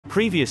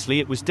Previously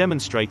it was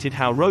demonstrated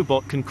how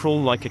Robot can crawl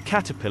like a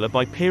caterpillar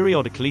by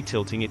periodically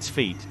tilting its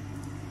feet.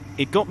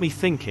 It got me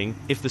thinking,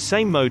 if the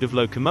same mode of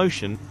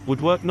locomotion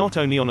would work not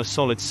only on a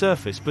solid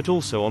surface but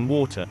also on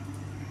water.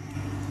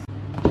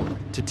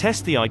 To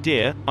test the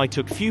idea, I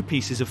took few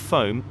pieces of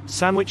foam,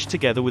 sandwiched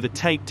together with a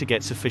tape to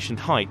get sufficient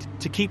height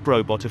to keep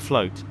Robot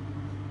afloat.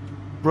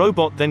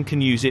 Robot then can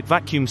use its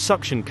vacuum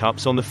suction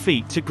cups on the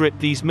feet to grip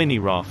these mini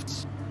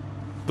rafts.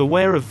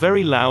 Beware of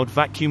very loud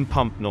vacuum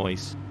pump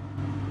noise.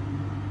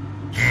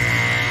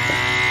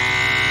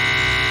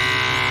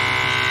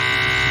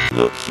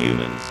 Look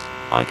humans,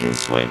 I can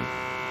swim.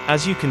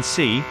 As you can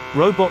see,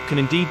 Robot can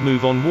indeed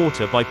move on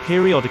water by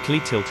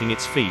periodically tilting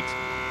its feet.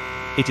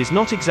 It is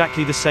not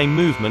exactly the same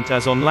movement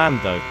as on land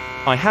though.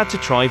 I had to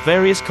try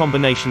various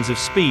combinations of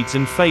speeds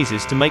and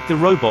phases to make the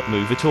Robot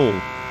move at all.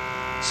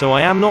 So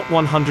I am not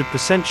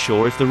 100%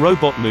 sure if the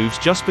Robot moves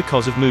just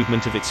because of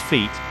movement of its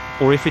feet,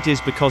 or if it is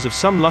because of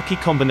some lucky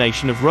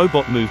combination of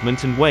Robot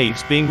movement and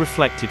waves being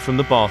reflected from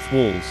the bath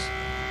walls.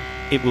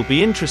 It will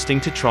be interesting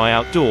to try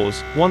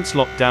outdoors, once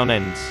lockdown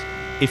ends.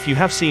 If you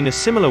have seen a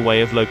similar way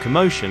of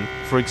locomotion,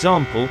 for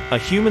example, a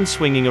human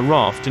swinging a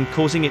raft and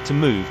causing it to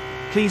move,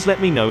 please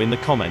let me know in the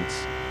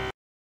comments.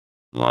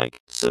 Like,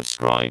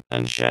 subscribe,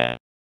 and share.